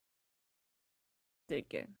dig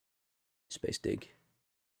game. Space dig.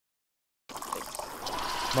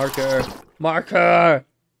 Marker! Marker!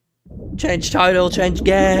 Change title, change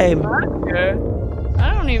game! Marker?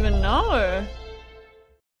 I don't even know her.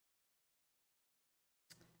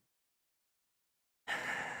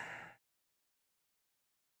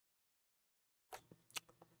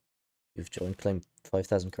 You've joined, claimed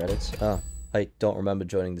 5,000 credits. Ah, I don't remember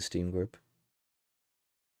joining the Steam group.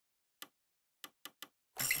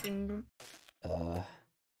 Steam group?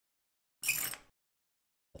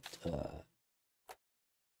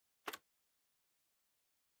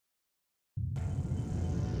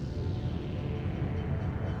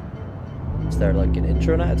 Is there like an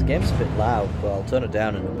intro now? The game's a bit loud, but I'll turn it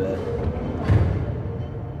down in a bit.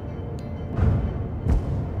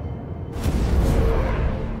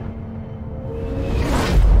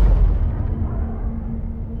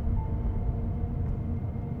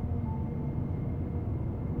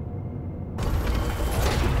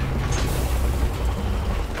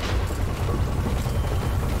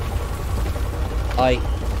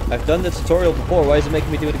 I've done the tutorial before, why is it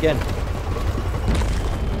making me do it again?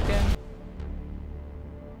 Okay.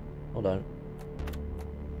 Hold on.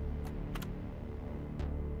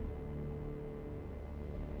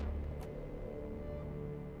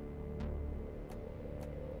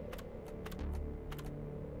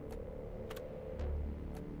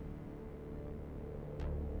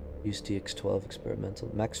 Use TX12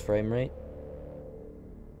 experimental. Max frame rate.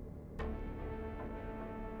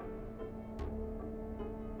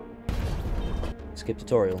 Skip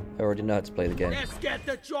tutorial. I already know how to play the game. Let's get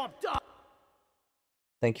the job done.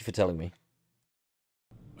 Thank you for telling me.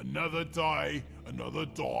 Another day, another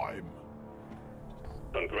dime.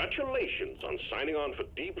 Congratulations on signing on for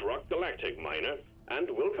Deep Rock Galactic, miner, and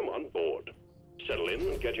welcome on board. Settle in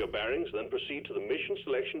and get your bearings, then proceed to the mission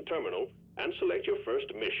selection terminal and select your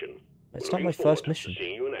first mission. It's not my first mission.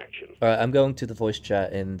 Seeing you in action. Alright, I'm going to the voice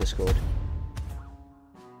chat in Discord.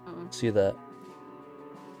 See you there.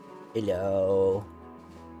 Hello.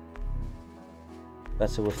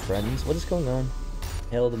 Better with friends. What is going on?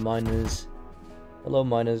 Hail the miners. Hello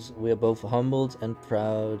miners. We are both humbled and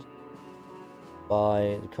proud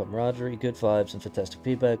by the camaraderie, good vibes, and fantastic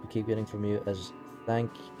feedback we keep getting from you as thank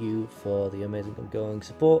you for the amazing ongoing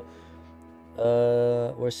support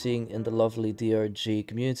we're seeing in the lovely DRG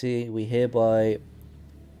community.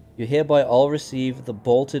 You hereby all receive the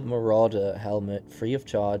Bolted Marauder helmet free of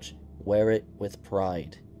charge. Wear it with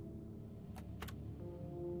pride.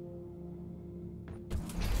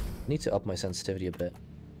 Need to up my sensitivity a bit.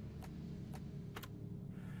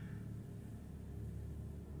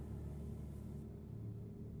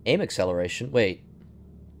 Aim acceleration? Wait.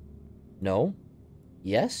 No?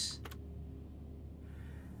 Yes?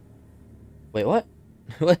 Wait, what?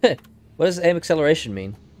 What does aim acceleration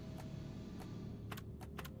mean?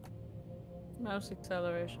 Mouse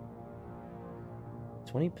acceleration.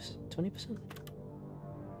 20%? 20%?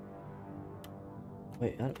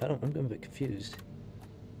 Wait, I'm a bit confused.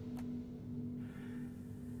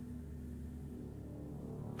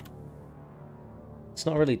 It's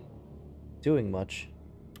not really doing much.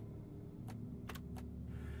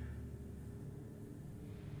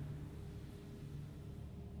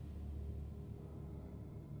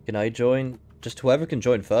 Can I join? Just whoever can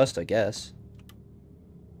join first, I guess.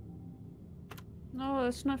 No,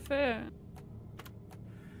 that's not fair.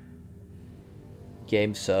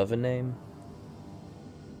 Game server name?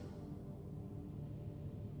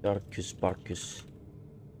 Darkbark.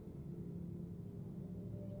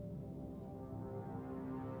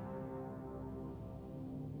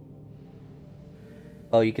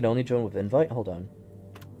 Oh, you can only join with invite? Hold on.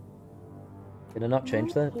 Did I not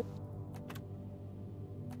change that?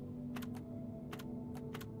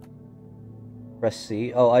 Press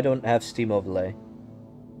C. Oh, I don't have Steam overlay.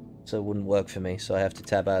 So it wouldn't work for me, so I have to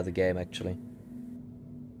tab out of the game, actually.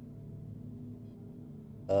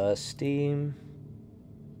 Steam.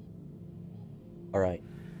 Alright.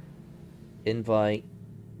 Invite.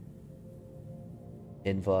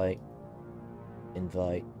 Invite.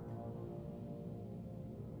 Invite.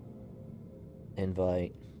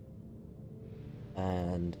 Invite.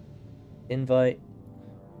 And invite.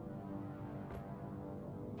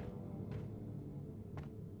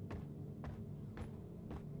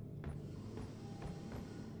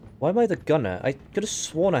 Why am I the gunner? I could have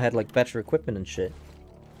sworn I had like better equipment and shit.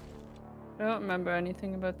 I don't remember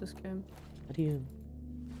anything about this game. How do you...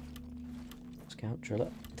 Scout driller?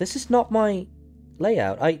 This is not my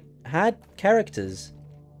layout. I had characters.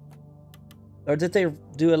 Or did they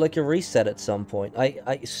do like a reset at some point?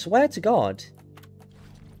 I swear to God.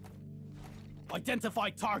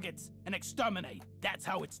 Identify targets and exterminate. That's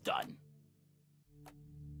how it's done.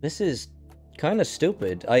 This is kind of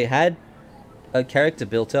stupid. I had a character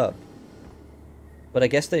built up, but I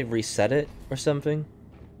guess they reset it or something.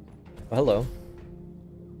 Oh, hello.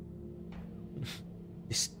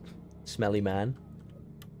 You smelly man.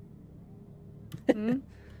 Hmm?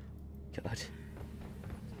 God.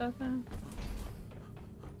 Stuff in?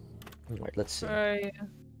 Alright, let's see. Right.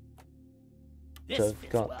 So I've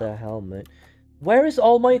got the helmet. Where is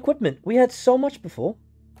all my equipment? We had so much before.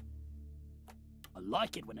 I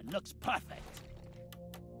like it when it looks perfect.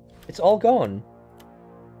 It's all gone.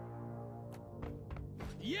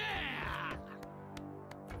 Yeah!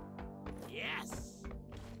 Yes!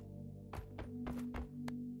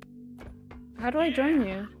 How do I join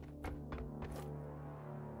you?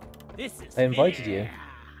 This is I invited you.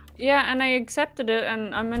 Yeah, and I accepted it,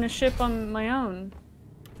 and I'm in a ship on my own.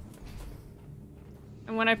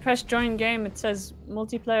 And when I press join game, it says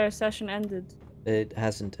multiplayer session ended. It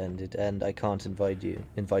hasn't ended, and I can't invite you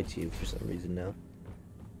for some reason now.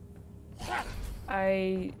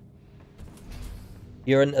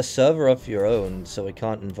 You're in a server of your own, so I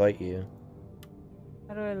can't invite you.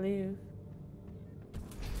 How do I leave?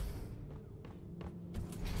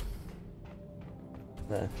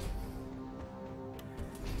 There.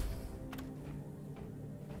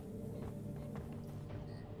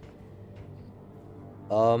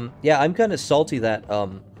 Yeah, I'm kind of salty that,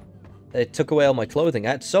 it took away all my clothing.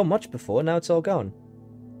 I had so much before, now it's all gone.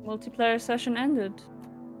 Multiplayer session ended.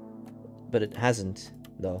 But it hasn't,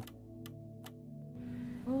 though.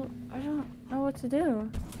 Well, I don't know what to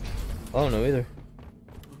do. I don't know either.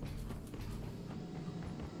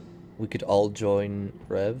 We could all join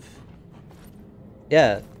Rev.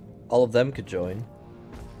 Yeah, all of them could join.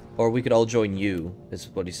 Or we could all join you, is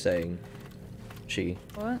what he's saying. She.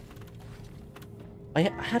 What? I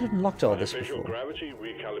had unlocked all this Artificial before. gravity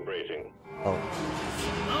recalibrating. Oh.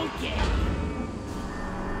 Okay.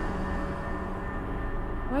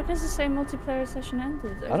 Why does it say multiplayer session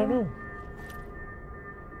ended? I don't know.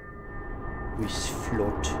 We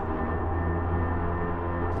float.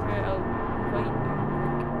 Alright, I'll wait.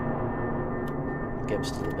 The game's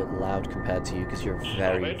still a bit loud compared to you because you're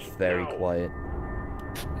very, very quiet.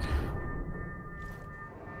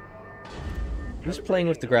 Who's playing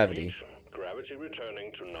with the gravity? Gravity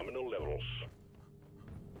returning to nominal levels.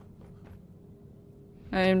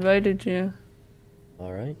 I invited you.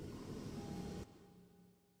 Alright.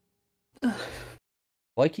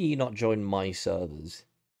 Why can you not join my servers?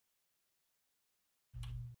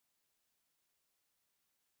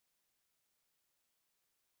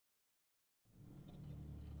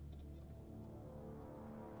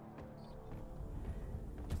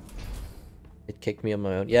 It kicked me on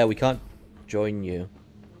my own. Yeah, we can't join you.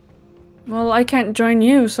 Well, I can't join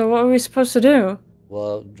you, so what are we supposed to do?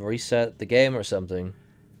 Well, reset the game or something.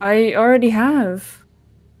 I already have.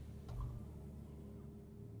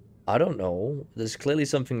 I don't know. There's clearly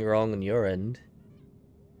something wrong on your end.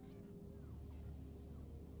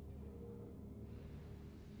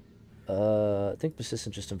 I think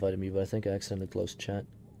Persistent just invited me, but I think I accidentally closed chat.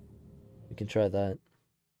 We can try that.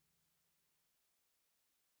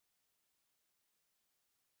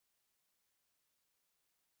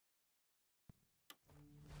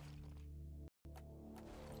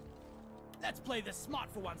 Let's play this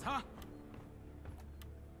smart for once, huh?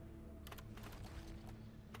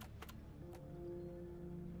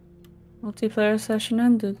 Multiplayer session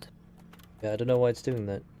ended. Yeah, I don't know why it's doing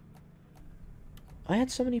that. I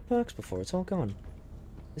had so many perks before, it's all gone.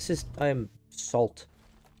 This is... I am salt.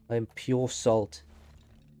 I am pure salt.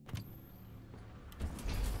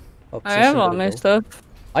 Oh, I have all my stuff.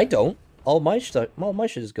 I don't. All my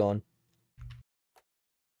shit is gone.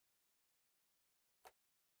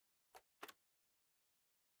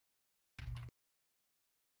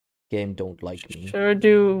 Game don't like me. Sure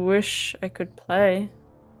do wish I could play.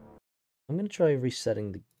 I'm gonna try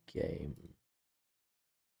resetting the game.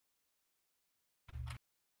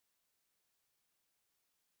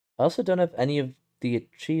 I also don't have any of the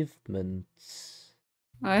achievements.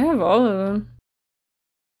 I have all of them.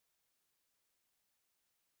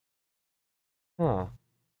 Huh.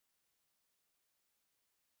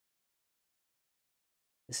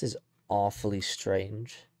 This is awfully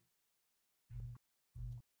strange.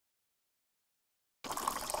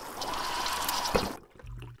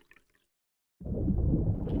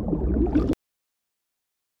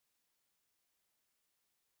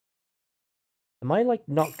 Am I, like,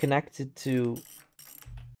 not connected to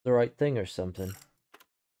the right thing or something?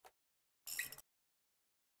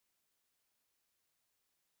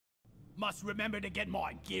 Must remember to get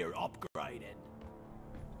my gear upgraded.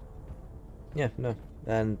 Yeah, no.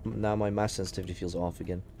 And now my mass sensitivity feels off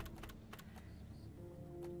again.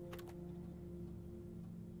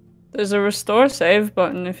 There's a restore save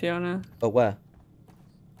button if you wanna. Oh, where?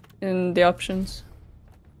 In the options.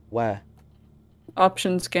 Where?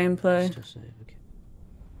 Options gameplay. Still save, okay.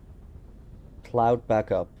 Cloud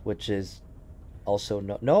backup, which is also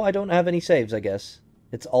not. No, I don't have any saves, I guess.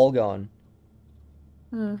 It's all gone.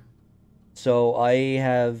 Hmm. So I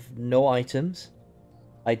have no items.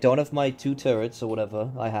 I don't have my 2 turrets or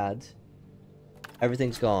whatever I had.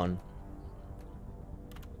 Everything's gone.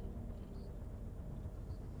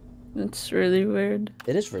 It's really weird.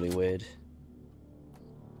 It is really weird.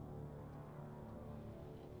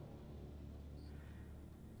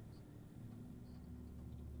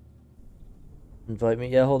 Invite me?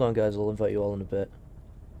 Yeah, hold on, guys. I'll invite you all in a bit.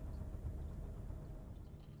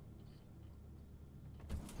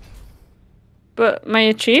 But my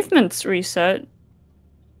achievements reset.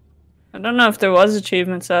 I don't know if there was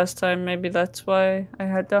achievements last time. Maybe that's why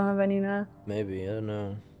don't have any now. Maybe, I don't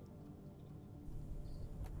know.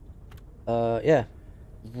 Yeah.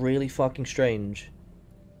 Really fucking strange.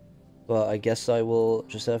 But I guess I will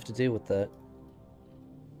just have to deal with that.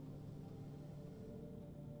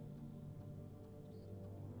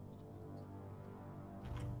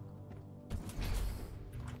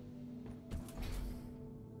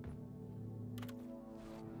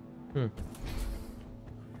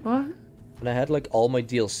 What? And I had like all my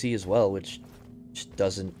DLC as well, which just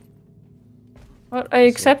doesn't... What? I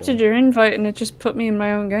accepted your invite and it just put me in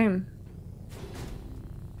my own game.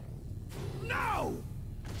 No!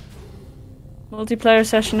 Multiplayer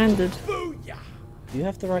session ended. Booyah! You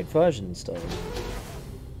have the right version installed.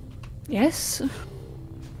 Yes.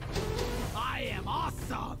 I am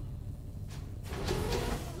awesome!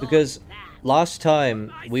 Because last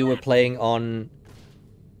time we were playing on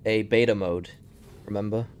a beta mode,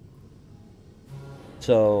 remember?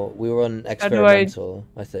 So we were on experimental,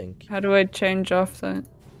 I think. How do I change off that?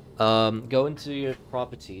 Go into your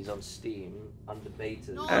properties on Steam under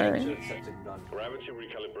beta. Alright. Make sure it's set to none. Gravity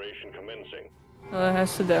recalibration commencing. Well, it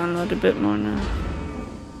has to download a bit more now.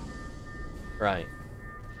 Right.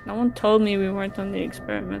 No one told me we weren't on the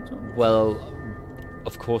experimental. Well,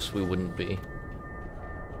 of course we wouldn't be.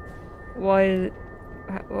 Why?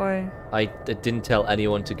 Why? I didn't tell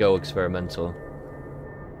anyone to go experimental.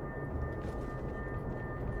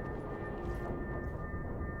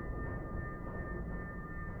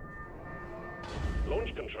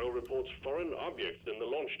 Launch control reports foreign objects in the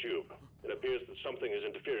launch tube. It appears that something is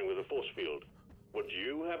interfering with the force field. Would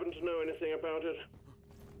you happen to know anything about it?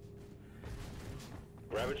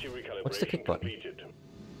 Gravity recalibration What's the kick button? completed.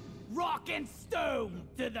 Rock and stone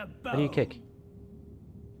to the bone! How do you kick?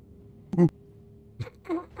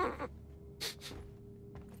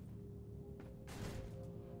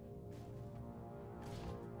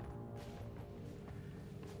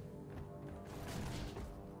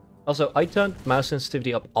 Also, I turned mouse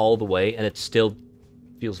sensitivity up all the way and it still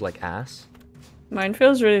feels like ass. Mine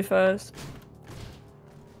feels really fast.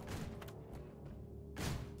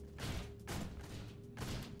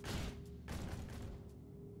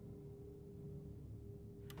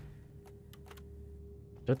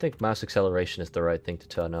 I don't think mouse acceleration is the right thing to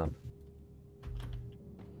turn up.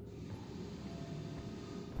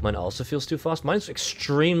 Mine also feels too fast. Mine's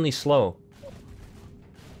extremely slow.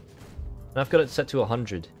 And I've got it set to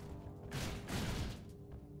 100.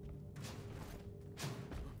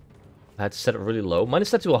 I had to set it really low. Mine is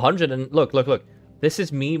set to 100 and look, look, look. This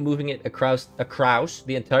is me moving it across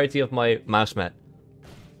the entirety of my mouse mat.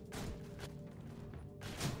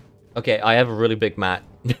 Okay, I have a really big mat.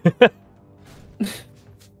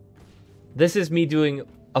 This is me doing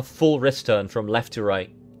a full wrist turn from left to right.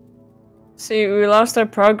 See, we lost our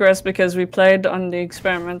progress because we played on the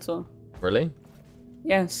experimental. Really?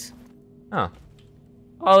 Yes. Huh.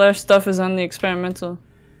 All our stuff is on the experimental.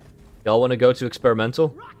 Y'all want to go to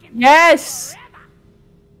experimental? Yes!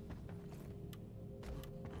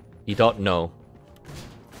 You don't know.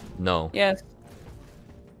 No. Yes.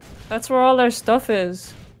 That's where all our stuff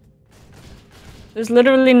is. There's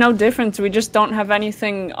literally no difference. We just don't have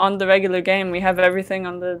anything on the regular game. We have everything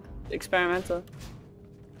on the experimental.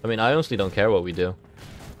 I mean, I honestly don't care what we do.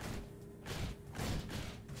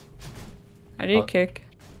 How do you kick?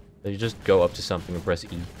 You just go up to something and press E.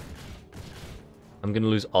 I'm gonna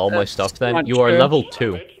lose all my That's stuff then. not You are true. level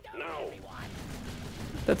 2.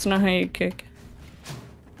 That's not how you kick.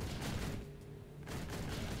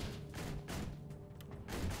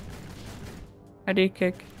 How do you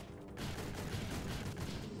kick?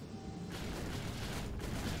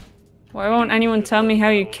 Why won't anyone tell me how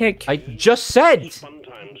you kick? I just said!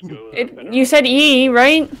 You said E,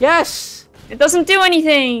 right? Yes! It doesn't do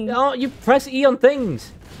anything! No, you press E on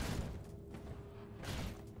things.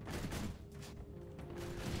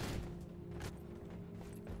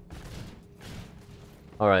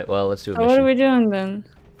 Alright, well, let's do a So mission. what are we doing then?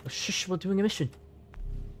 Oh, shush, we're doing a mission.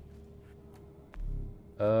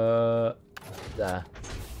 There.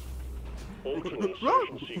 Alternate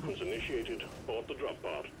insertion sequence initiated. Board the drop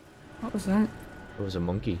pod. What was that? It was a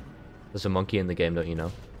monkey. There's a monkey in the game, don't you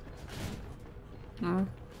know? No.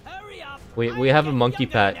 Hurry up! We have a monkey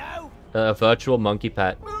pet. A virtual monkey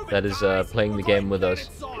pet that is playing the game with us.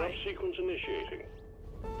 Drop sequence initiating.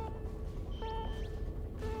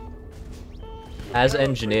 As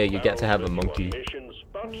engineer, you get to have a monkey. Missions,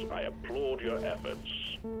 but I applaud your efforts.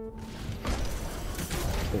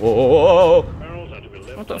 Whoa! Barrels are to be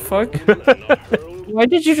left What the alone fuck? and not hurled. Why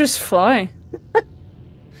did you just fly?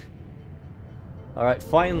 Alright,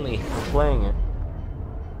 finally, we're playing it.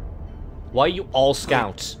 Why are you all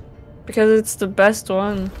scouts? Because it's the best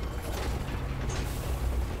one.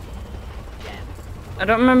 I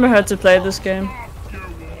don't remember how to play this game.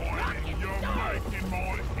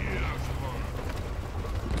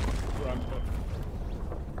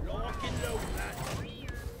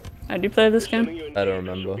 How do you play this game? I don't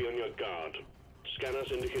remember. Be on your guard. Scanners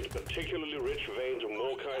indicate particularly rich veins of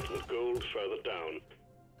morkite and gold further down.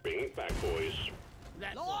 Bring it back, boys.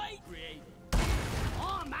 That's great.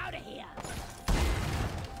 Oh, I'm out of here.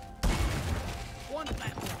 One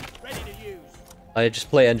platform, ready to use. I just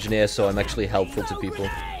play engineer, so I'm actually helpful to people.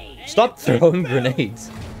 Stop throwing grenades!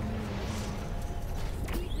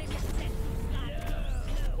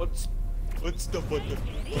 What's the button?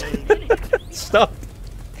 Stop!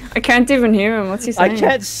 I can't even hear him. What's he saying? I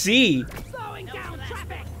can't see! Slowing down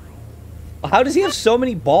traffic. How does he have so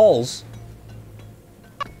many balls?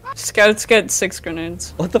 Scouts get 6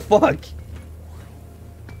 grenades. What the fuck?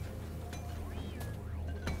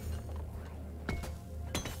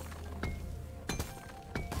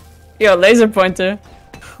 Yo, laser pointer.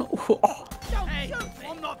 Hey,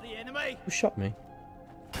 I'm not the enemy. Who shot me?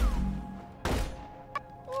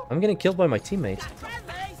 I'm getting killed by my teammates.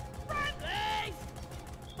 Friendlies! Friendlies!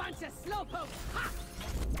 Bunch of slowpokes. Ha!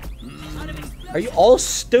 Are you all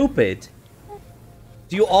stupid?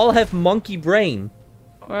 Do you all have monkey brain?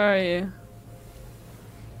 Where are you?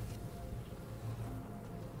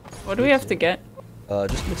 What do we have to get?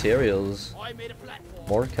 Just materials. I made a platform.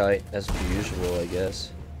 Morkite, as per usual, I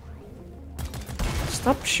guess.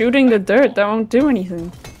 Stop shooting the dirt. That won't do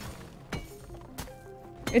anything.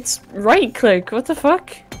 It's right click. What the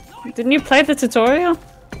fuck? Didn't you play the tutorial?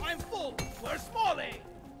 I'm full. Where's Molly?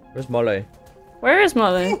 Where's Molly? Where is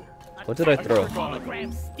Molly? What did I throw?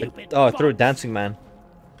 Hologram, stupid. Oh, I threw a dancing man.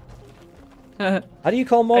 How How do you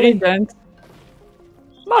call do you Molly? dance?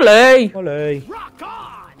 Molly! Molly. Rock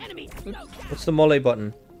on! Enemies! What's the Molly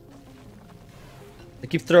button? They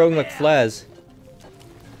keep throwing like flares.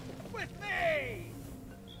 With me!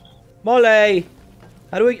 Molly!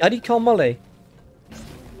 How do you call Molly?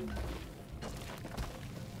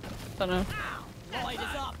 Don't know. Light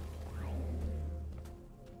is up.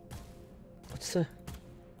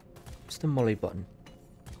 What's the Molly button?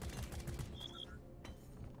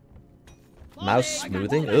 Mouse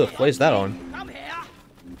smoothing? Ugh, where's that on? Come here.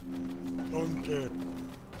 Okay.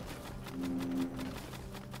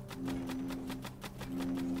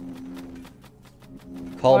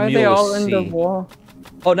 Call Why are mule they is all in the C. wall?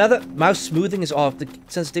 Oh, now that mouse smoothing is off, the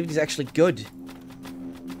sensitivity is actually good.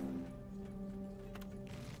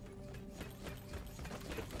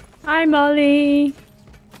 Hi, Molly.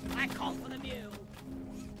 I call for the mule.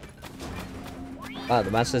 Wow,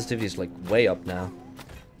 the mouse sensitivity is like way up now.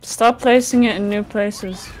 Stop placing it in new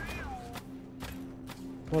places.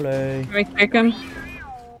 Molly. Can we kick him?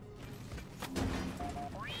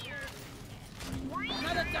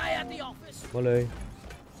 Another day at the office. Molly.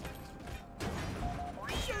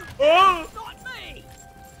 Not me.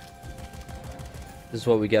 This is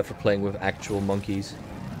what we get for playing with actual monkeys.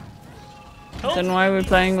 Then why are we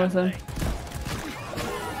playing with him?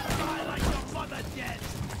 I like your mother dead.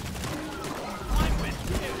 I'm with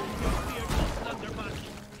you. You're not Thunderman.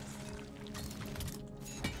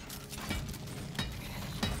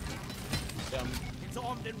 It's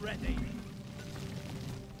armed and ready.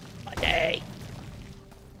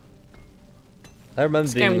 I remember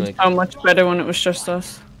This game being was like, so much better when it was just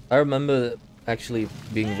us. I remember actually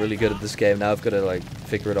being really good at this game. Now I've got to like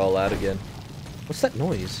figure it all out again. What's that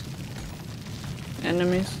noise?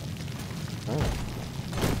 Enemies. Oh.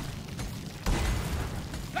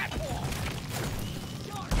 Platform.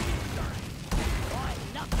 Why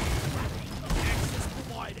nothing? Access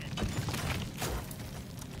provided.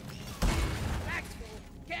 Back's full.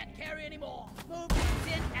 Can't carry anymore. Move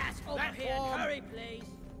in ass overhead. Hurry, please.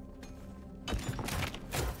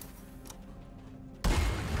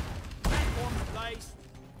 Platform's placed.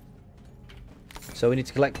 So we need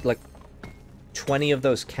to collect like 20 of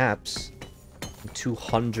those caps and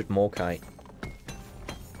 200 Morkite.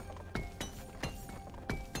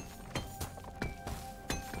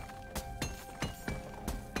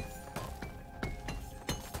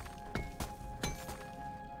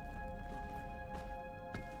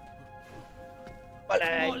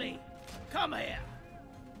 Molly, come here.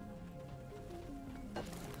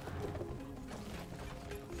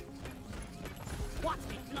 Watch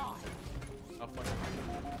me fly.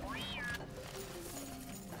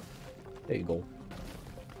 There you go.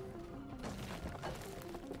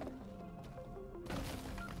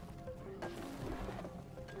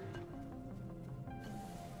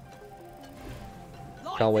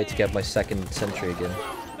 Can't wait to get my second sentry again.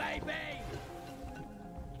 Baby.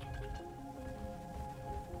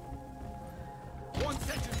 One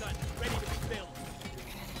sentry gun ready to be built.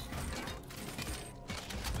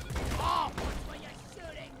 Oh, watch where you're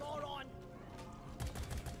shooting, moron.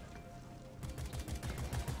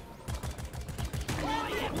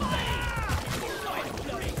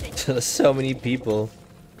 There's so many people.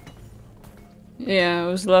 Yeah,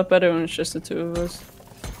 it was a lot better when it's just the two of us.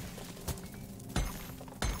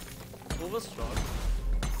 What was wrong?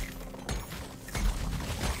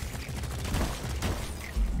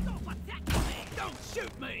 Stop attacking me! Don't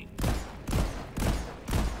shoot me!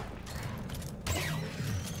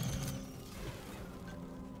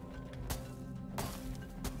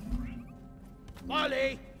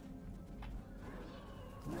 Molly!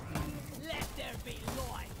 Let there be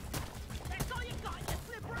light! That's all you got,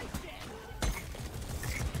 you liberation!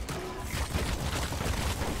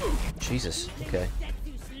 Jesus, okay. That's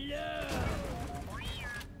too slow!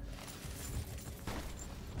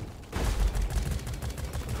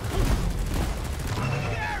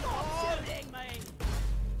 Careful shooting me!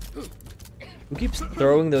 Who keeps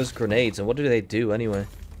throwing those grenades and what do they do anyway?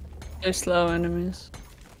 They're slow enemies.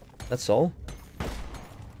 That's all?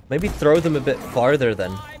 Maybe throw them a bit farther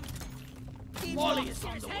then. Molly is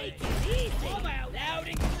on the way. Come out loud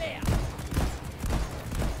and clear.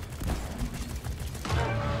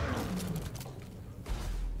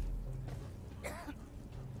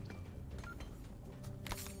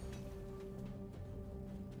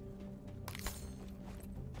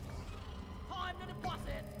 Time to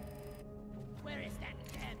deposit. Where is that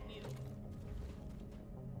damn mule?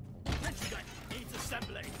 Sentry gun needs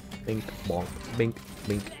assembly. Bink, bonk, bink,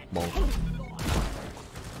 bink, bonk.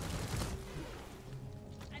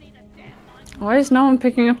 I need a damn line. Why is no one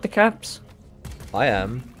picking up the caps? I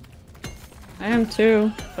am. I am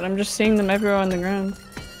too, but I'm just seeing them everywhere on the ground. And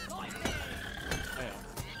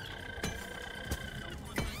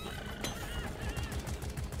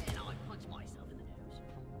I punch myself in the nose.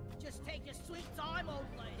 Just take your sweet time, old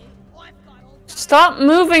lady. I've got all Stop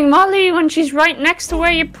moving Molly when she's right next to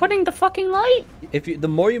where you're putting the fucking light! If you, the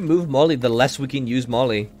more you move Molly, the less we can use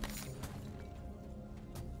Molly.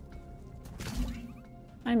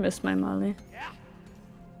 I miss my Molly.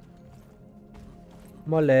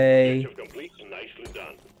 Molly. Objective complete and nicely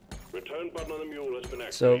done. Return button on the mule has been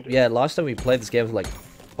So, activated. yeah, last time we played this game was like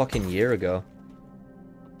fucking year ago.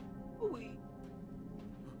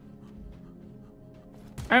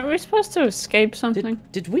 Aren't we supposed to escape something?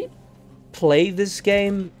 Did we play this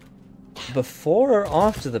game before or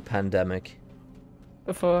after the pandemic?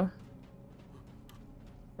 Before.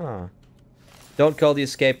 Huh. Don't call the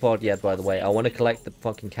escape pod yet, by the way. I want to collect the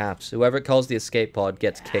fucking caps. Whoever calls the escape pod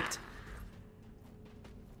gets kicked.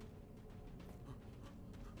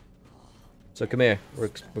 So come here.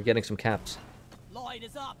 We're getting some caps. light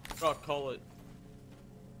is up. Oh, call it.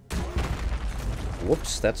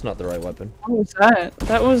 Whoops, that's not the right weapon. What was that?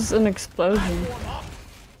 That was an explosion.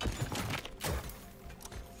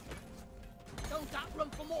 Don't got room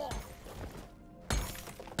for more.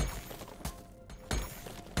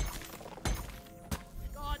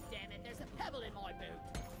 God damn it, there's a pebble in my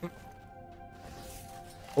boot.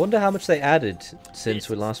 I wonder how much they added since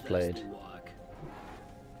we last played.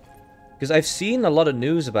 Because I've seen a lot of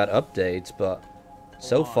news about updates, but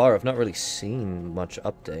so far I've not really seen much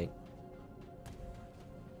update.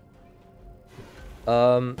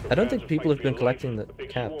 I don't think people have been collecting the Big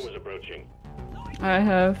caps. swarm is approaching. I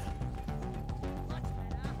have.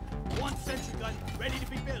 One sentry gun ready to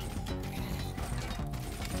be built.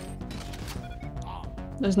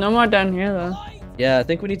 There's no more down here though. Yeah, I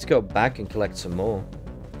think we need to go back and collect some more.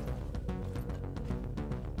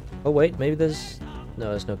 Oh wait, maybe there's...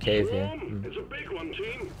 No, there's no cave here. Hmm. It's a big one,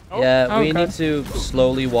 team. Yeah, we okay. need to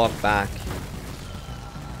slowly walk back.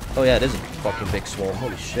 Oh yeah, it is a fucking big swarm.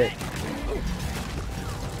 Holy shit.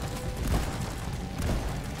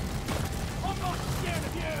 I'm not scared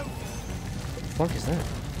of you. What the fuck is that?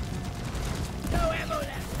 No ammo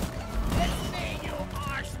left. Let's see you.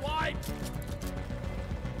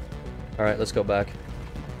 Alright, let's go back.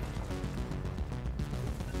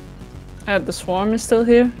 The swarm is still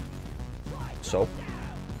here. So?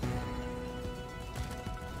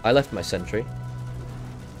 I left my sentry.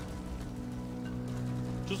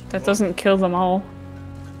 That doesn't kill them all.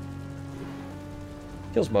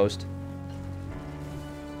 Kills most.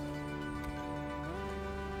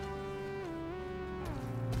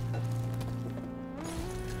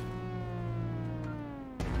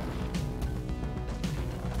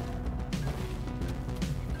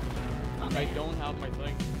 I don't have my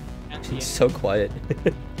thing. He's so quiet.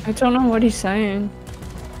 I don't know what he's saying.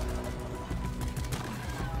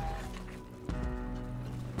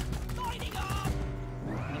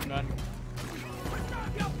 I'm done.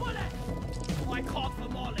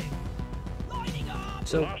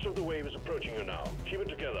 So, The last of the wave is approaching you now. Keep it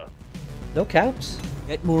together. no caps?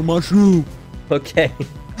 Get more mushroom. Okay.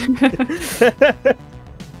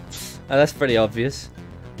 That's pretty obvious.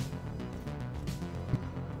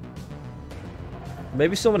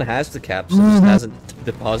 Maybe someone has the caps and just hasn't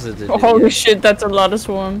deposited it Holy yet. shit, that's a lot of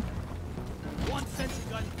swarm.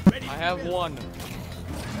 I have one.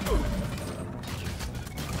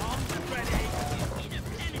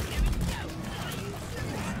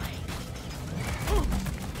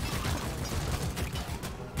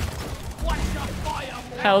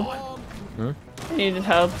 Help. Hmm? I needed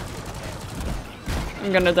help.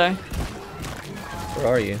 I'm gonna die. Where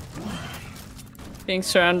are you? Being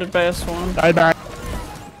surrounded by a swarm. Die, die.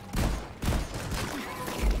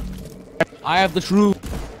 I have the shroom.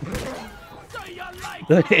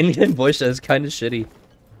 The Indian voice is kind of shitty.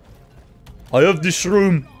 I have this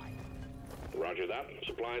room. Roger that.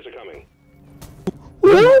 Supplies are coming.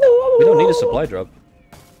 We don't need a supply drop.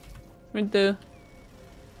 We do.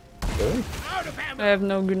 Really? I have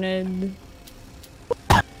no grenade.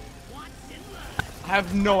 I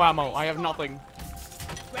have no ammo. I have nothing.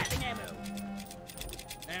 Grabbing ammo.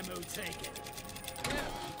 Ammo taken.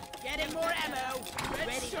 Getting more ammo.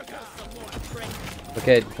 Ready for some more drinks.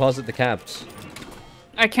 Okay, deposit the caps.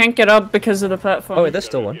 I can't get up because of the platform. Oh wait, there's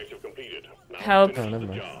still one. Objective completed. Now Help. Oh, never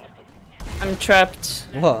mind. I'm trapped.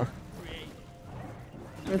 What?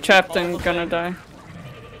 I'm trapped and gonna die.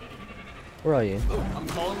 Where are you? I'm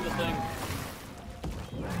calling the thing.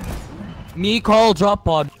 Me call drop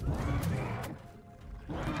pod.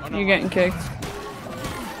 Oh, no, You're getting kicked.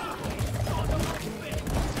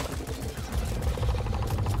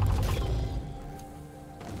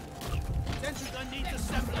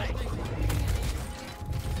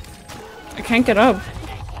 I can't get up.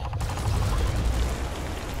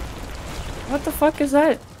 What the fuck is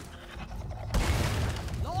that?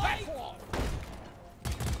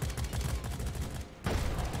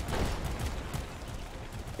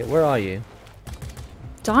 Okay, where are you?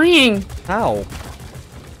 Dying. How?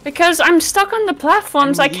 Because I'm stuck on the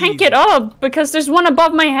platforms. I can't get up because there's one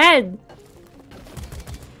above my head.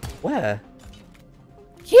 Where?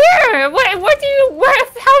 Here! What do you-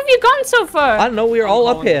 how have you gone so far? I don't know, we are all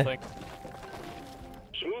up calling the here. thing.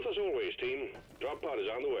 Smooth as always, team. Drop pod is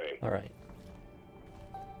on the way. Alright.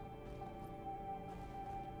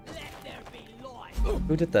 Let there be light.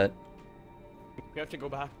 Who did that? We have to go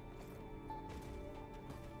back.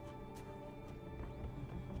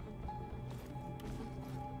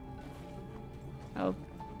 Help.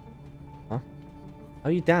 Huh? How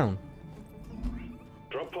are you down?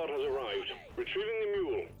 Drop pod has arrived. Retrieving the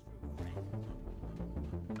mule.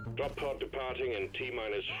 Drop pod departing in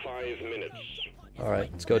T-minus 5 minutes.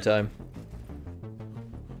 Alright, it's go time.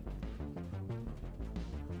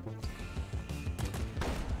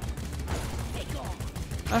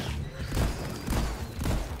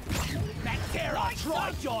 Bacteria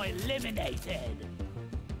Trijoy eliminated.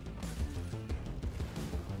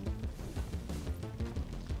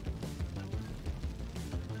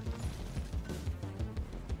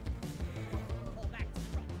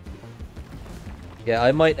 Yeah,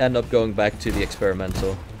 I might end up going back to the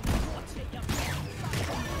experimental.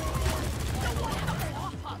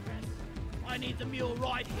 I need the mule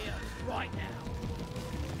right here, right now.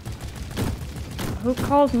 Who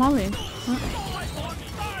called Molly?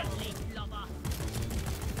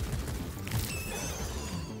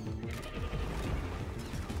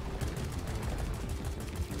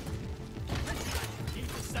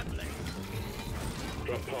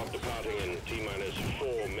 Drop pod departing in T-minus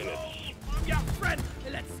 4 minutes. Yeah, friend,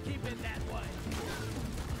 let's keep it that way.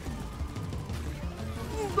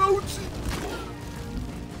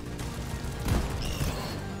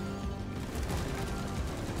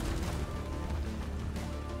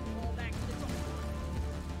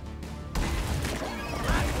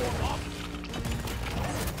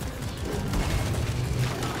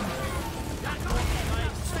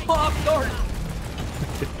 Fuck the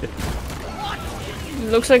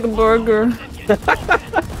looks like a burger.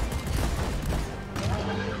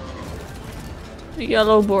 A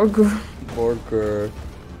yellow burger. Burger.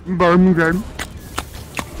 Burger.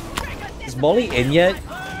 Is Molly in yet?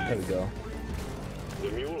 There we go.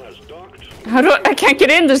 The mule has docked. How do I can't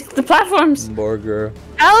get in, there's the platforms. Burger.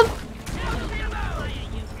 Help!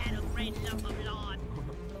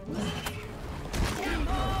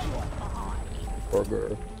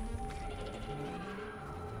 Burger.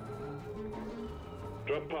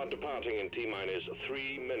 Drop pod departing in T-minus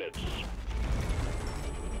 3 minutes.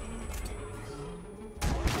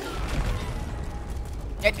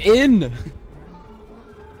 Get in!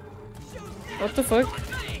 What the fuck?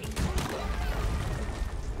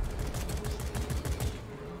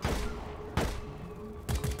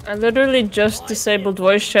 I literally just disabled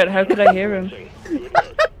voice chat, how could I hear him?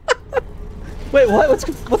 Wait, what?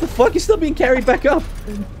 What the fuck? You're still being carried back up.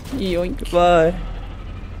 Yoink. Bye.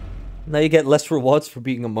 Now you get less rewards for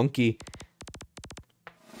being a monkey.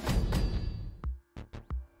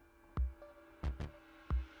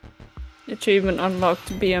 Achievement unlocked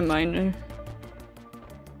to be a miner.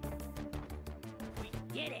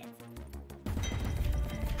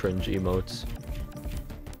 Cringe emotes.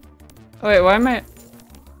 Oh wait, why am I...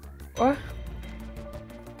 What?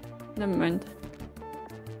 Never mind.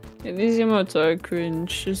 Yeah, these emotes are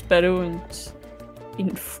cringe. There's better ones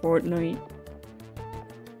in Fortnite.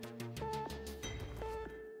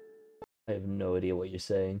 I have no idea what you're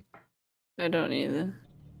saying. I don't either.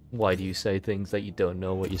 Why do you say things that you don't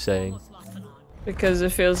know what you're saying? Because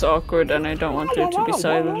it feels awkward and I don't want there to be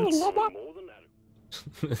silence.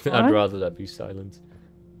 I'd rather that be silent.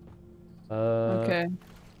 Okay.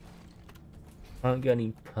 I don't get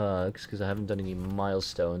any perks because I haven't done any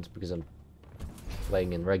milestones because I'm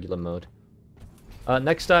playing in regular mode.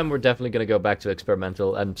 Next time we're definitely going to go back to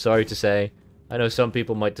experimental. I'm sorry to say, I know some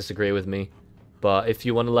people might disagree with me, but if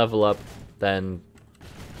you want to level up, then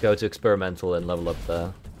go to experimental and level up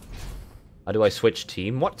there. How do I switch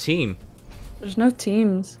team? What team? There's no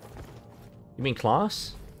teams. You mean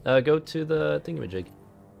class? Go to the thingamajig.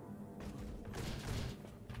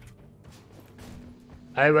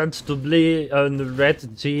 I want to play on the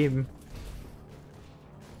red team.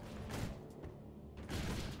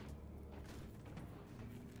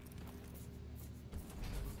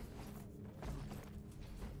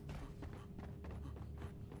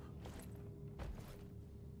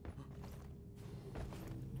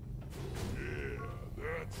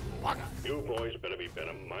 You boys better be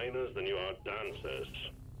better miners than you are dancers.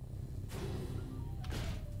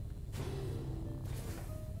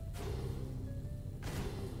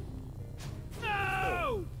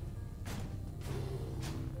 No!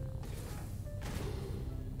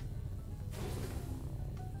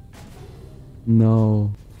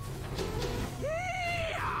 No.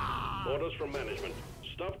 Orders from management.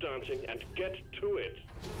 Stop dancing and get to it.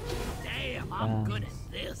 Damn, I'm good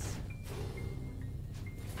at this.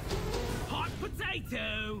 Hot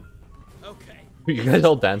potato! Okay. Are you guys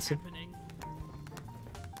all dancing? Happening.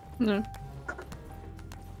 No.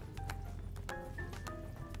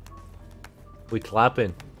 We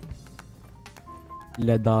clapping.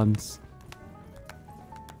 Le dance.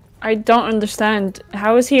 I don't understand.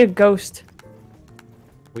 How is he a ghost?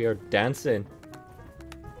 We are dancing.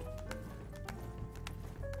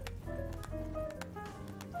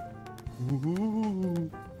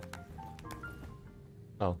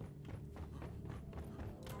 Oh.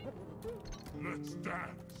 Let's dance.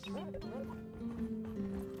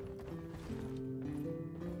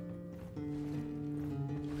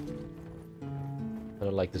 I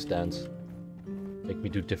don't like this dance. Make me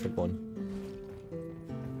do a different one.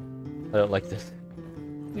 I don't like this.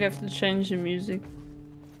 You have to change the music.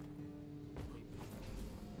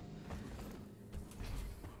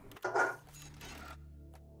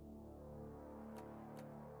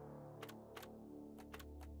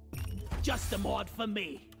 Just a mod for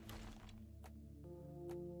me.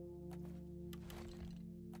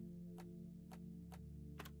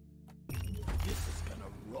 This is gonna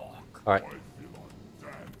rock. Alright.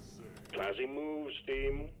 Classy moves,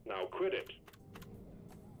 team. Now quit it.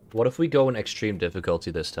 What if we go in extreme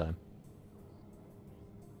difficulty this time?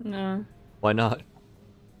 No, Why not?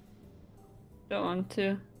 don't want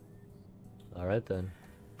to. Alright then.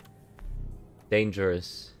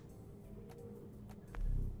 Dangerous.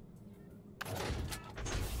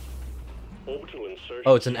 Orbital insertion.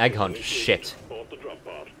 Oh, it's an egg hunt. Shit. Board the drop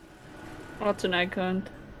pod. What's an icon?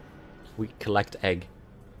 We collect egg.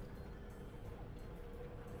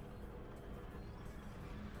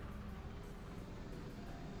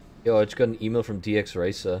 Yo, I just got an email from DX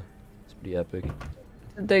Racer. It's pretty epic.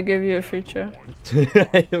 Did they give you a feature?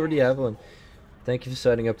 I already have one. Thank you for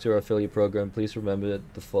signing up to our affiliate program. Please remember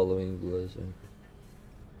the following was.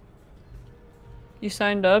 You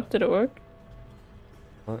signed up? Did it work?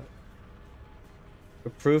 What?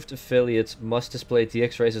 Approved affiliates must display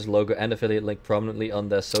DX Racer's logo and affiliate link prominently on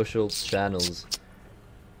their social channels.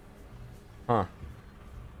 Huh.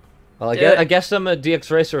 Well, I guess I'm a DX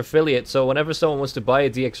Racer affiliate, so whenever someone wants to buy a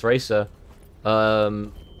DX Racer,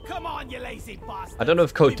 Come on, you lazy bastard. I don't know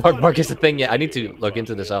if code Darkbark is a thing yet. I need to look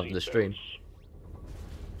into this after the stream.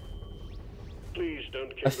 Please don't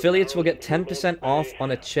kick Affiliates the will get barrels 10% until off they on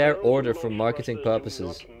a have chair no order for motion marketing butters do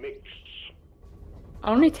purposes. not mix.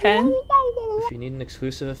 Only 10? If you need an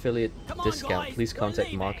exclusive affiliate Come on, discount, guys, please we're contact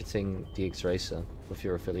leaving. Marketing DX Racer with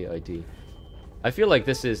your affiliate ID. I feel like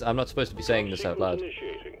this is... I'm not supposed to be saying this out loud.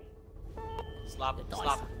 Initiating. Slap, The dice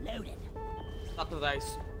slap, are loaded. slap the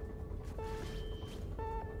dice.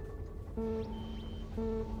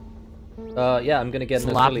 Yeah, I'm gonna get an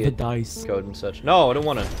Slap the affiliate dice. code and such. No, I don't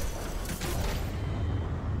want to.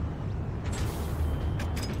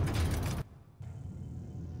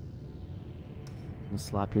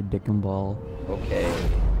 Slap your dick and ball. Okay.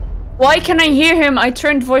 Why can I hear him? I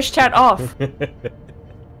turned voice chat off. Feel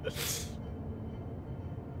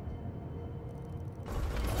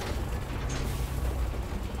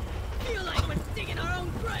like we're digging our own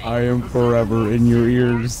grave. I am forever in your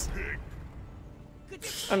ears.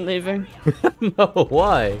 I'm leaving. No,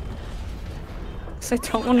 why? Because I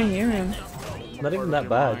don't want to hear him. It's not even that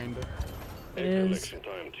bad. It is. Collection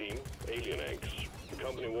time, team. Alien eggs. The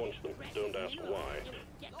company wants them. Don't ask why.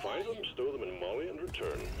 Find them, stow them in Molly, and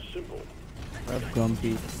return. Simple. Rev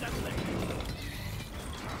Grumpy.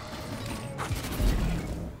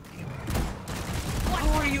 How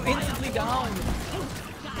are you instantly down?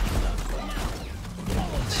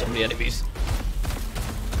 So many enemies.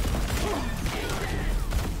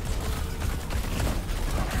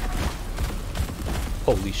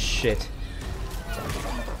 Holy shit.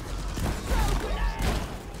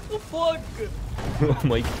 The fuck? Oh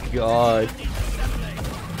my god.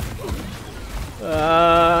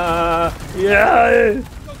 Yeah.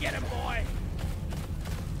 Go get him, boy.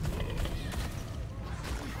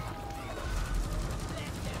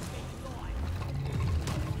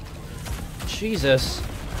 Jesus.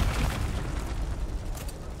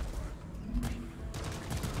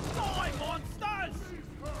 Die, monsters!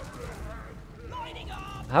 Lighting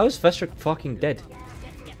up! How is Vestra fucking dead?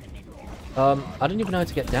 I don't even know how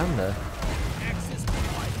to get down there. Axis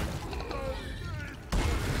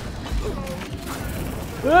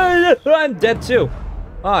I'm dead too.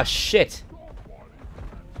 Ah, shit.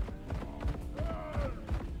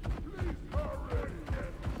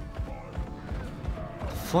 What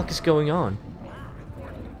the fuck is going on?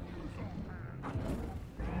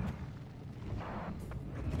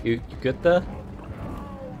 You good there?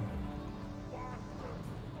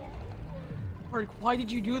 Mark, why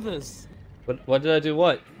did you do this? What did I do?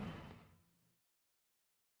 What?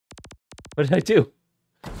 What did I do?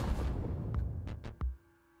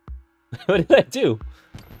 What did I do?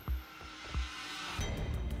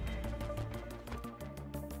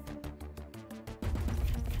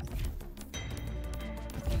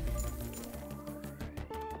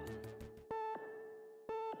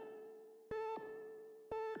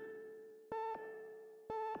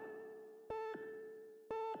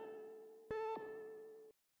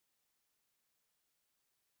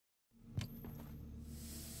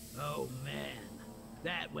 Oh man,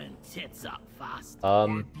 that went tits up fast. I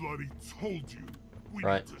bloody told you. We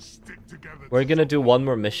Right. need to stick together. We're gonna do one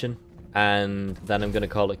more mission, and then I'm gonna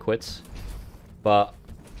call it quits. But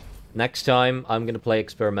next time, I'm gonna play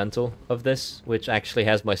experimental of this, which actually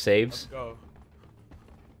has my saves. Go.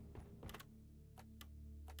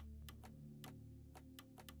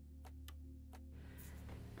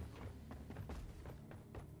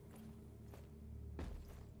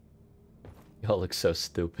 Y'all look so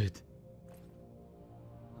stupid.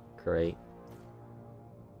 Great.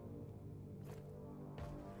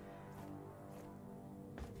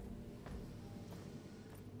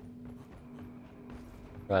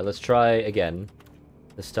 Right, let's try again.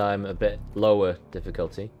 This time a bit lower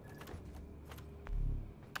difficulty.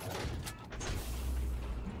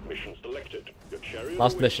 Mission selected. Your chariot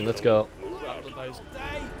Last awaits mission, you. let's go. Move out. The dice.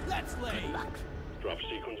 Day, let's leave. Drop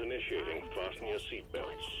sequence initiating. Fasten your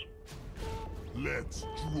seatbelts. Let's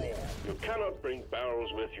draw. You cannot bring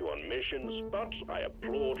barrels with you on missions, but I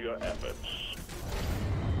applaud your efforts.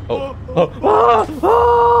 Oh. Oh. Ah!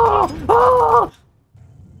 Ah! Ah!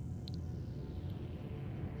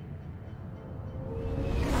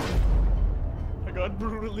 I got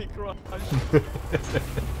brutally crushed.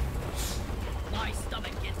 My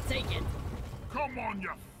stomach gets taken. Come on, you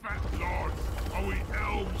fat lords. Are we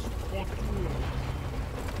elves or dwarves?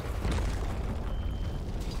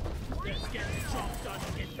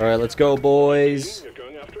 Alright, let's go, boys. You're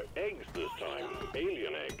going after eggs this time.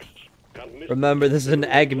 Alien eggs. Can't miss Remember, them. this is an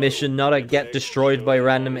egg mission, not a get destroyed by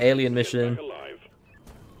random alien mission. Back alive.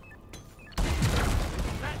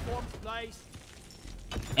 Platforms, please.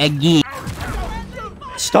 Eggy.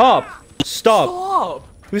 Stop! Stop! Stop!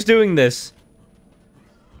 Who's doing this?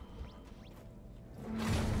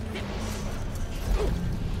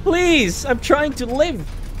 Please! I'm trying to live!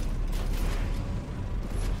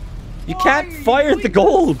 You can't fire the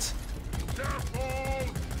gold!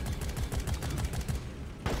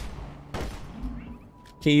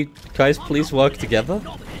 Can you guys please work together?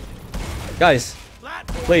 Guys,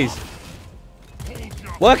 please.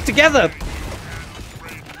 Work together!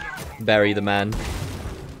 Bury the man.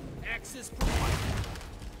 Access provided.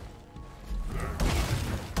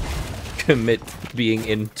 Commit being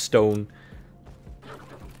in stone.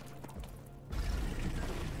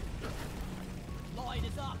 Line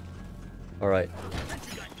is up. Alright.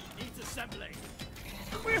 Needs assembling.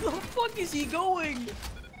 Where the fuck is he going?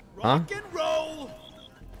 Huh? Rock and roll.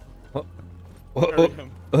 Oh, Bury oh,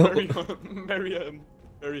 him. oh, Bury him. Bury him.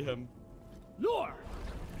 Bury him. Lure.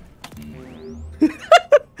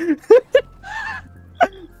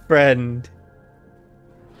 friend.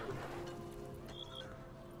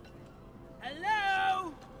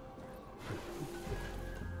 Hello.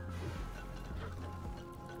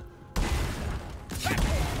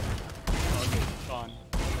 Gone.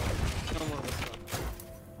 No more of this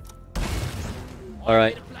one.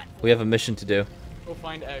 Alright, we have a mission to do. Go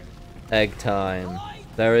find egg. Egg time.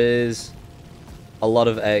 There is a lot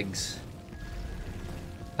of eggs.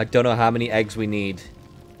 I don't know how many eggs we need,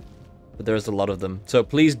 but there's a lot of them. So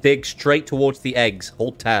please dig straight towards the eggs.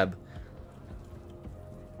 Hold tab.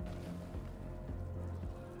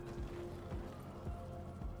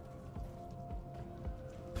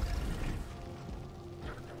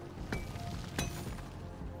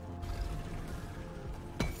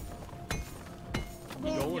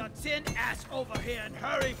 Move your tin ass over here and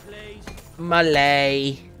hurry, please.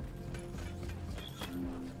 Malay.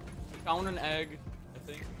 Found an egg, I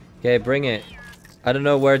think. Okay, bring it. I don't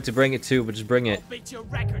know where to bring it to, but just bring it. I'll beat your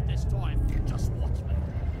record this time. Just watch me.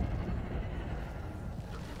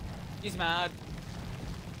 He's mad.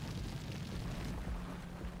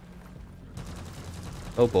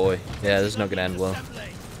 Oh boy. Yeah, this is not gonna end well. Assembly.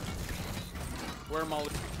 Where Molly?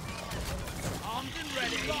 Armed and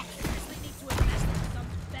ready. We need to invest in some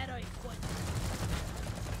better equipment.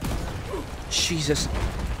 Jesus.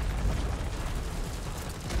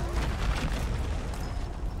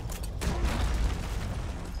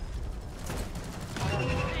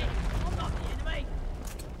 Hey, I'm not the enemy.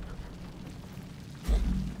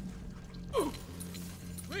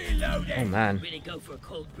 Reloading. Oh man. Really go for a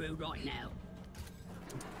cold brew right now.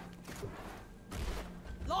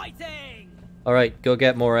 Lighting. Alright, go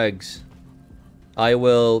get more eggs. I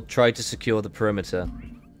will try to secure the perimeter.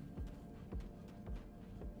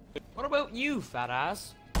 What about you, fat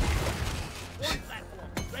ass? One platform.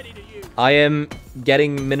 Ready to use. I am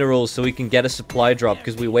getting minerals so we can get a supply drop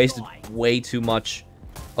because we wasted way too much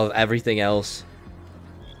of everything else.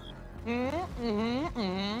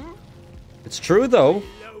 It's true though.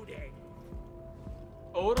 Loading.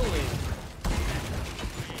 Totally.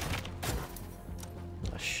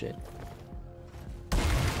 Oh shit.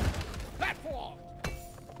 Platform.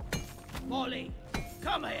 Molly,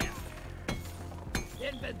 come here.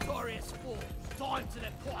 Inventory is full. Time to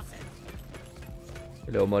deposit.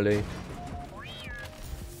 Hello, Molly.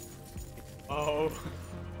 Oh.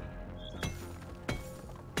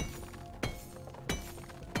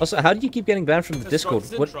 Also, how do you keep getting banned from the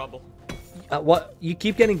Discord? In What? trouble. What? You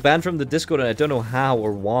keep getting banned from the Discord, and I don't know how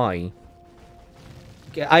or why.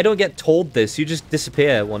 I don't get told this. You just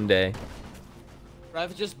disappear one day.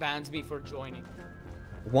 Rev just bans me for joining.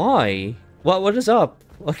 Why? What is up?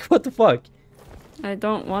 Like, what the fuck? I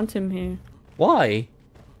don't want him here. Why?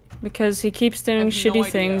 Because he keeps doing I have no shitty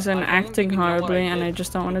idea. things and I don't acting even know what I horribly, and did I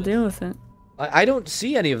just don't to want to do deal this. with it. I don't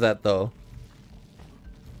see any of that though.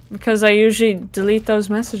 Because I usually delete those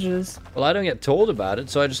messages. Well, I don't get told about it,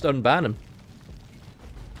 so I just unban him.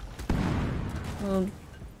 Well,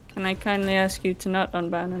 can I kindly ask you to not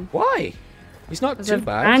unban him? Why? He's not Because too I've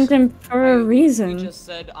bad. banned him for a You reason. just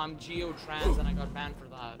said I'm geo-trans and I got banned for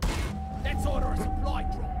that. Let's order a supply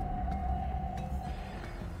drop.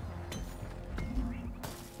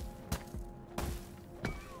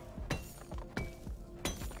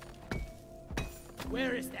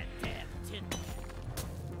 Where is that damn tin?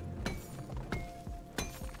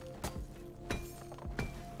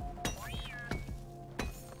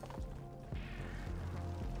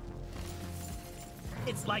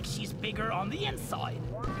 It's like she's bigger on the inside.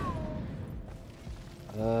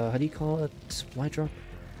 How do you call it? Supply drop?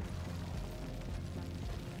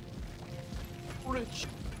 Rich.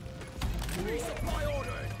 Resupply order.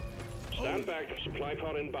 Stand back, supply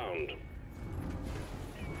pod inbound.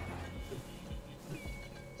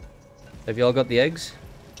 Have you all got the eggs?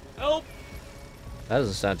 Help! That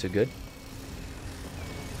doesn't sound too good.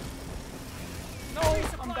 No,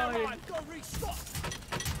 I'm dying. Go restock.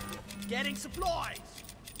 Getting supplies.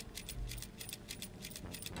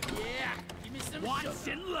 Yeah, give me some once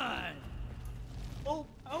and learn. Oh,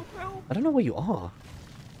 help, help. I don't know where you are.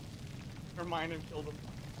 Never mind, and killed him.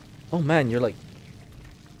 Oh man, you're like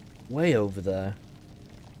way over there.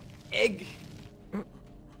 Egg.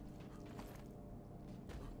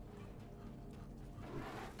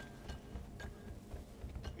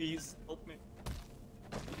 Please help me.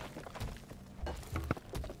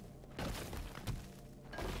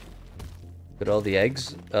 Got all the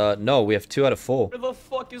eggs? No, we have 2 out of 4. Where the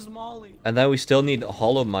fuck is Molly? And then we still need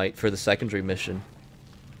Holomite for the secondary mission.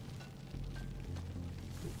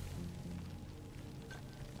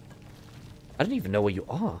 I don't even know where you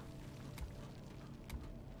are.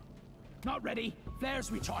 Not ready.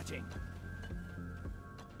 Flares recharging.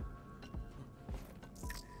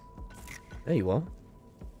 There you are.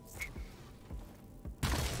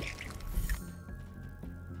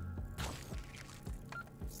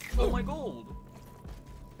 Oh, my gold.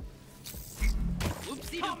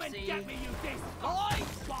 Oopsie come and get me, you nice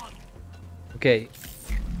one. Okay.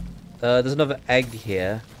 There's another egg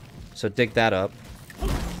here. So dig that up.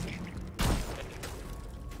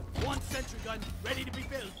 One sentry gun ready to be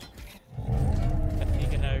built.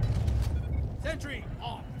 Take it out. Sentry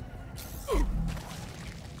on.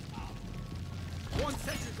 One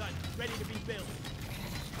sentry gun ready to be built.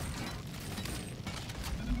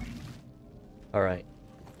 Alright.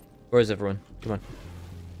 Where is everyone? Come on.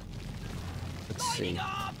 Let's see.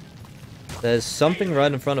 There's something right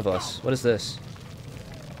in front of us. What is this?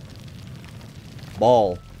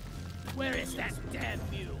 Ball. Where is that damn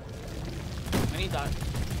mule? I need that.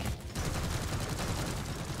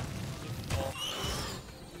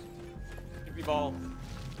 Give me ball.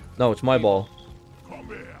 No, it's my ball. Come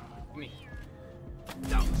here. Me.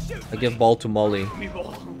 Don't shoot I give ball to Molly. Give me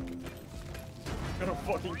ball. Gonna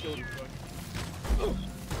fucking kill you, bud.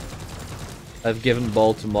 I've given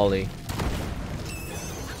ball to Molly.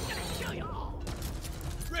 Kill you all.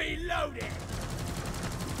 Reload it.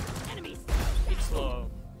 Enemies. It's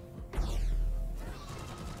slow.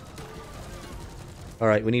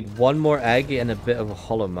 Alright, we need one more egg and a bit of a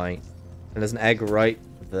Holomite. And there's an egg right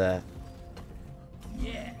there.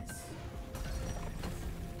 Yes.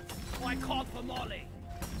 I called for Molly.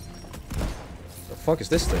 The fuck is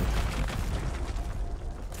this thing?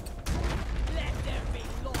 Let there be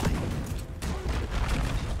light.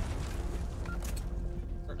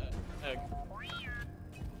 Egg.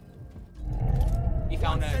 He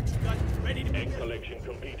found egg. Sentry gun ready to be Egg built. collection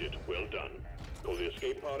completed. Well done. Call the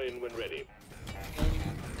escape pod in when ready.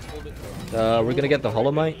 Hold it. We're gonna get the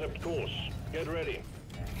Holomite. Intercept course. Get ready.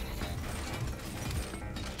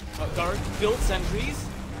 Dark built sentries.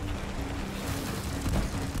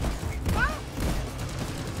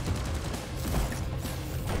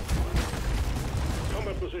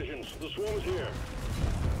 Combat positions. The swarm's here.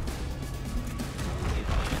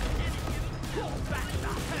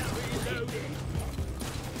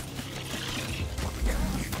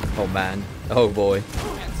 Oh man. Oh boy.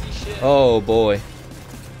 Can't see shit. Oh boy.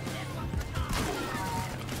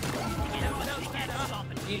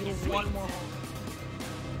 Need one more.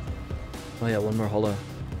 Oh yeah, one more holo.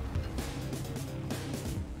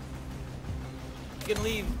 You can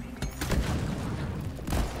leave.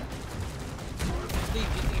 Leave.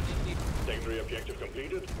 Secondary objective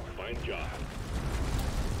completed. Fine job.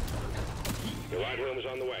 The ride home is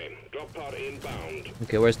on the way. Drop pod inbound.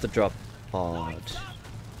 Okay, where's the drop pod?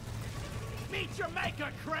 Meet your maker,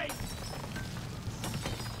 Crate.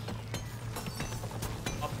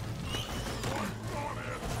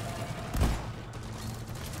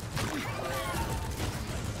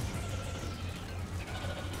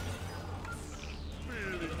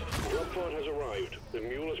 Drop pod has arrived. The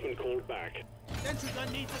mule has been called back. Sentry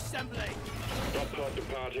gun needs assembling. Drop pod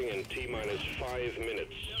departing in T-minus 5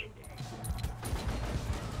 minutes.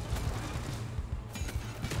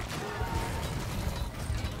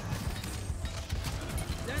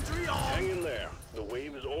 Sentry on. Hang in there. The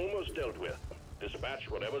wave is almost dealt with. Dispatch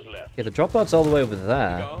whatever's left. Yeah, the drop pod's all the way over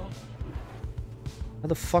there. Go. How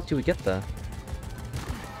the fuck do we get there?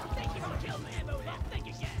 Think you can kill me, ammo left. Think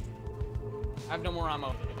again. I have no more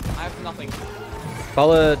ammo. I have nothing.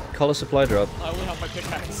 Call a supply drop. I only have my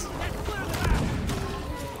pickaxe.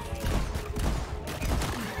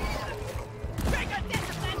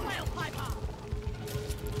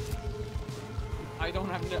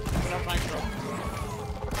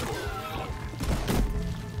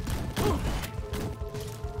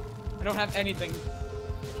 I don't have anything.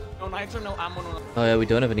 No nitro, no ammo, no. Oh yeah, we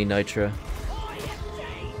don't have any nitro.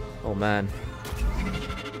 Oh man.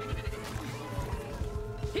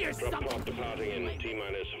 Here's Drop something. pod departing in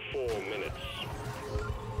T-minus 4 minutes.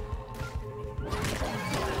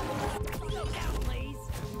 Look out, please.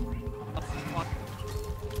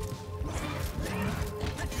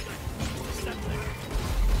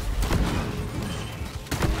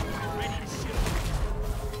 Ready to shoot.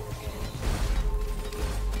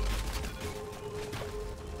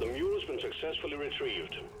 The mule has been successfully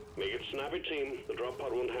retrieved. Make it snappy, team. The drop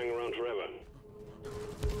pod won't hang around forever.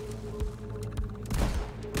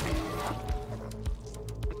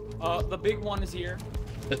 The big one is here.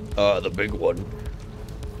 The big one.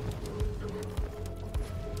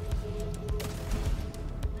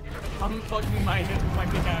 I'm fucking my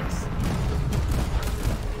pickaxe.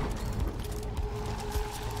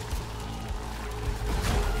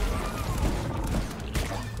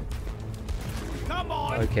 Come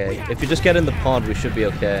on! Okay, if you just get in the pond, we should be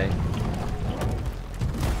okay.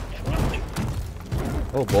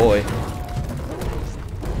 Oh boy.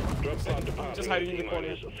 Drop pod departing Just hiding in the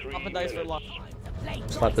corner. T-minus 3 Slap the dice for luck.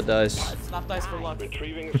 minutes. Slap the dice. Snap dice for luck.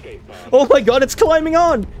 Retrieving escape pod. Oh my god, it's climbing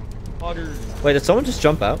on! Butter. Wait, did someone just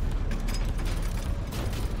jump out?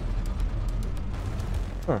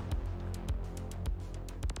 Huh.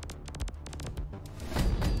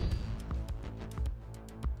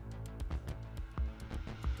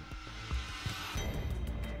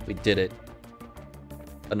 We did it.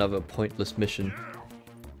 Another pointless mission.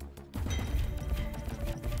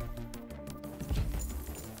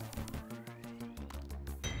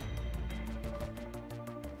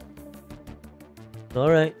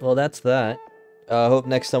 Alright, well that's that. I hope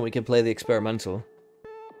next time we can play the experimental.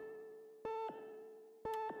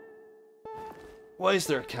 Why is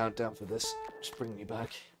there a countdown for this? Just bring me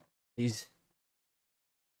back. Please.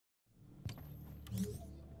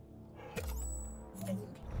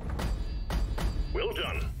 Well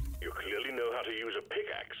done. You clearly know how to use a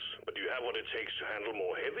pickaxe, but do you have what it takes to handle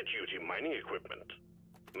more heavy-duty mining equipment?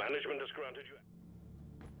 Management has granted you...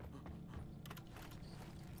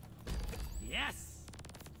 Yes.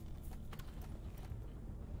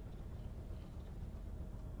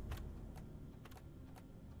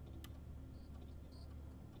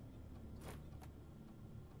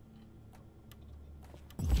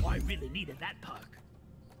 I really needed that perk.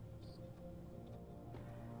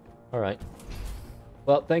 Alright.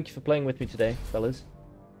 Well, thank you for playing with me today, fellas.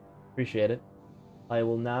 Appreciate it. I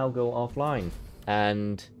will now go offline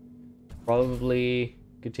and probably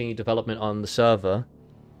continue development on the server.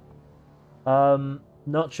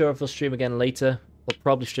 Not sure if we'll stream again later. We'll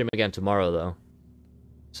probably stream again tomorrow, though.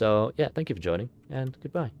 So, yeah, thank you for joining, and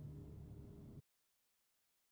goodbye.